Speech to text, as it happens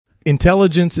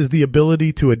Intelligence is the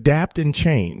ability to adapt and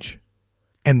change.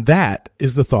 And that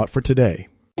is the thought for today.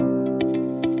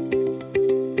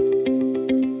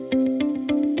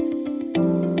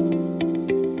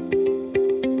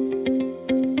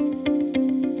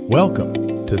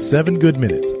 Welcome to 7 Good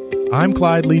Minutes. I'm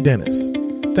Clyde Lee Dennis.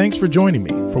 Thanks for joining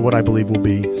me for what I believe will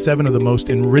be 7 of the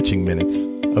most enriching minutes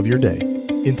of your day.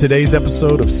 In today's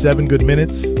episode of 7 Good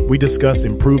Minutes, we discuss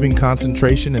improving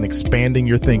concentration and expanding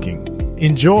your thinking.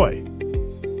 Enjoy!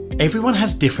 Everyone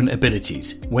has different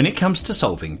abilities when it comes to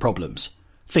solving problems,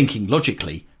 thinking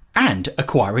logically, and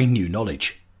acquiring new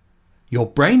knowledge. Your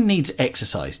brain needs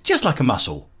exercise just like a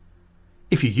muscle.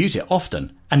 If you use it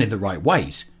often and in the right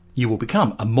ways, you will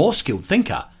become a more skilled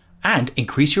thinker and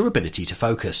increase your ability to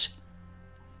focus.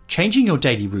 Changing your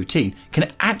daily routine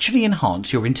can actually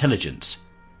enhance your intelligence.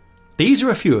 These are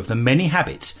a few of the many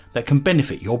habits that can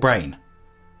benefit your brain.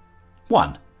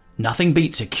 1. Nothing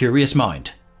beats a curious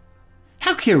mind.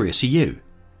 How curious are you?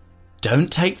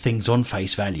 Don't take things on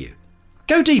face value.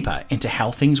 Go deeper into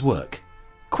how things work.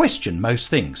 Question most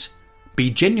things. Be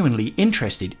genuinely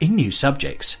interested in new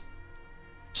subjects.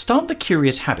 Start the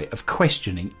curious habit of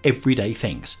questioning everyday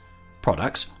things,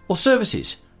 products or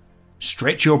services.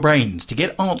 Stretch your brains to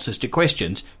get answers to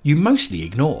questions you mostly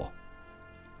ignore.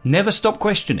 Never stop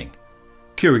questioning.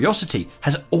 Curiosity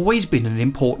has always been an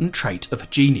important trait of a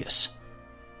genius.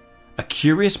 A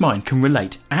curious mind can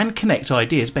relate and connect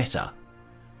ideas better.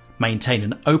 Maintain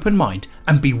an open mind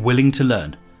and be willing to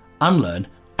learn, unlearn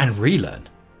and relearn.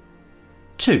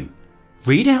 2.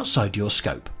 Read outside your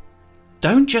scope.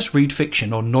 Don't just read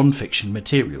fiction or non-fiction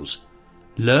materials.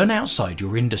 Learn outside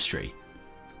your industry.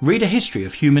 Read a history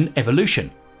of human evolution,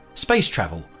 space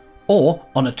travel, or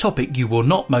on a topic you will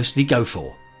not mostly go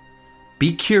for.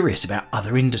 Be curious about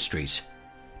other industries.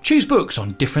 Choose books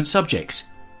on different subjects.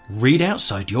 Read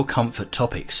outside your comfort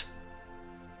topics.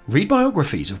 Read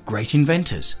biographies of great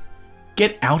inventors.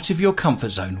 Get out of your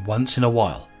comfort zone once in a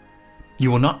while.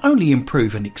 You will not only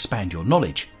improve and expand your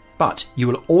knowledge, but you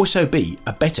will also be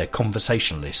a better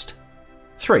conversationalist.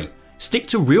 3. Stick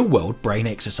to real-world brain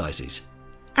exercises.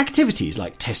 Activities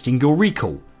like testing your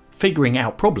recall, figuring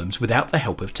out problems without the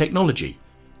help of technology,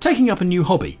 taking up a new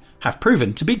hobby have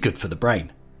proven to be good for the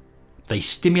brain. They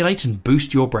stimulate and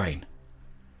boost your brain.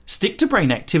 Stick to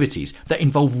brain activities that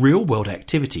involve real-world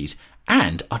activities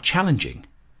and are challenging.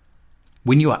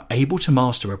 When you are able to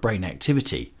master a brain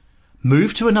activity,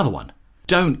 move to another one.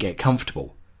 Don't get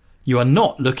comfortable. You are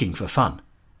not looking for fun.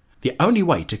 The only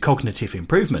way to cognitive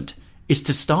improvement is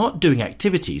to start doing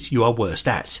activities you are worst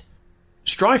at.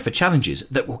 Strive for challenges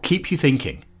that will keep you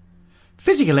thinking.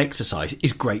 Physical exercise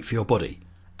is great for your body,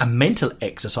 and mental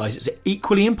exercise is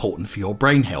equally important for your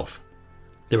brain health.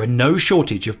 There are no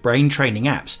shortage of brain training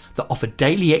apps that offer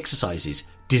daily exercises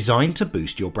designed to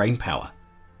boost your brain power.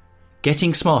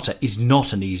 Getting smarter is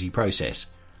not an easy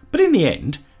process, but in the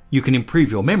end, you can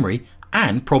improve your memory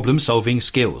and problem-solving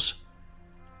skills.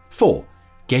 4.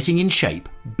 Getting in shape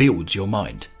builds your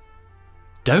mind.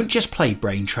 Don't just play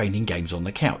brain training games on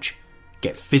the couch.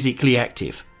 Get physically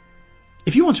active.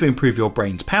 If you want to improve your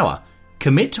brain's power,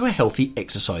 commit to a healthy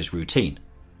exercise routine.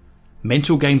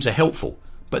 Mental games are helpful,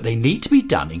 but they need to be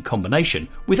done in combination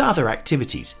with other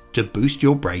activities to boost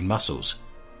your brain muscles.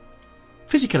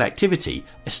 Physical activity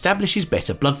establishes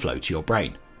better blood flow to your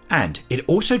brain, and it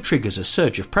also triggers a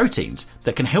surge of proteins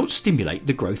that can help stimulate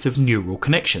the growth of neural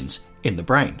connections in the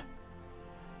brain.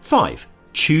 5.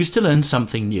 Choose to learn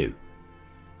something new.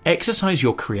 Exercise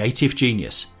your creative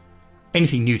genius.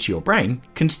 Anything new to your brain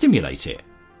can stimulate it.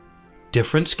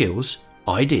 Different skills,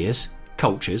 ideas,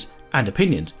 cultures, and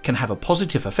opinions can have a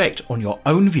positive effect on your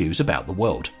own views about the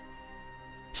world.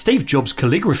 Steve Jobs'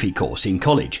 calligraphy course in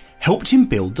college helped him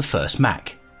build the first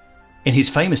Mac. In his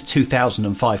famous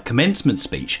 2005 commencement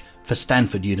speech for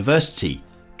Stanford University,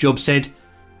 Jobs said,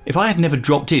 "If I had never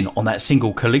dropped in on that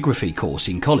single calligraphy course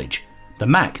in college, the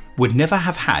Mac would never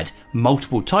have had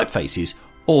multiple typefaces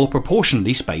or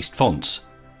proportionally spaced fonts."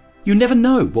 You never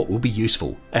know what will be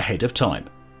useful ahead of time.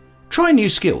 Try new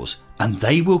skills and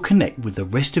they will connect with the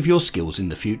rest of your skills in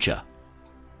the future.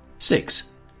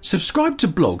 6. Subscribe to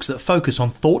blogs that focus on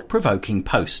thought-provoking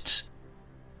posts.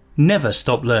 Never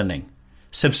stop learning.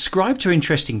 Subscribe to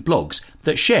interesting blogs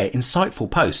that share insightful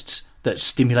posts that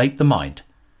stimulate the mind.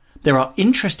 There are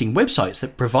interesting websites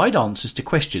that provide answers to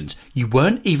questions you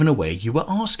weren't even aware you were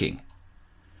asking.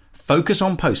 Focus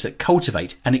on posts that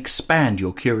cultivate and expand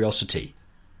your curiosity.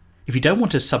 If you don't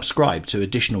want to subscribe to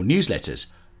additional newsletters,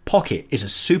 Pocket is a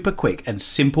super quick and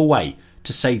simple way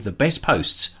to save the best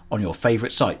posts on your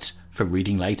favourite sites for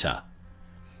reading later.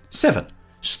 7.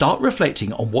 Start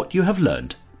reflecting on what you have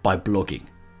learned by blogging.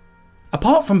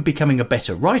 Apart from becoming a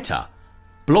better writer,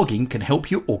 blogging can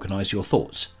help you organise your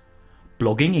thoughts.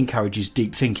 Blogging encourages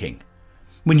deep thinking.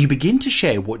 When you begin to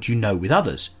share what you know with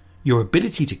others, your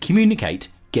ability to communicate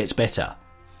gets better.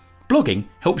 Blogging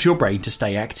helps your brain to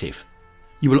stay active.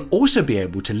 You will also be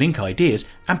able to link ideas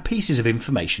and pieces of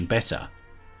information better.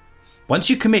 Once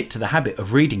you commit to the habit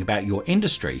of reading about your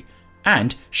industry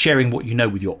and sharing what you know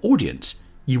with your audience,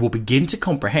 you will begin to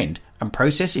comprehend and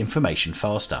process information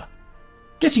faster.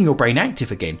 Getting your brain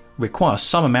active again requires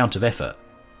some amount of effort.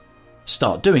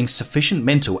 Start doing sufficient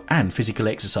mental and physical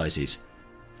exercises.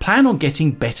 Plan on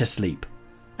getting better sleep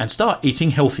and start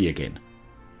eating healthy again.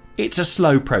 It's a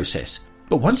slow process,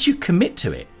 but once you commit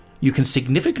to it, you can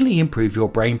significantly improve your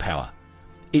brain power.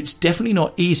 It's definitely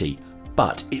not easy,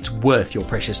 but it's worth your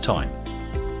precious time.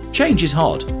 Change is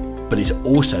hard, but it's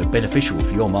also beneficial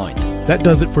for your mind. That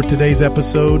does it for today's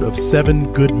episode of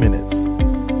 7 Good Minutes.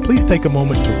 Please take a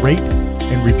moment to rate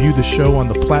and review the show on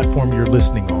the platform you're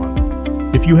listening on.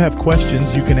 If you have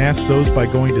questions, you can ask those by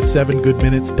going to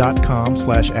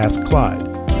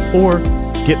 7goodminutes.com/askclyde or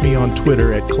get me on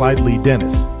Twitter at Clyde Lee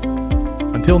Dennis.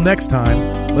 Until next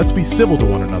time, let's be civil to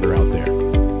one another out there.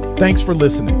 Thanks for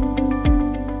listening.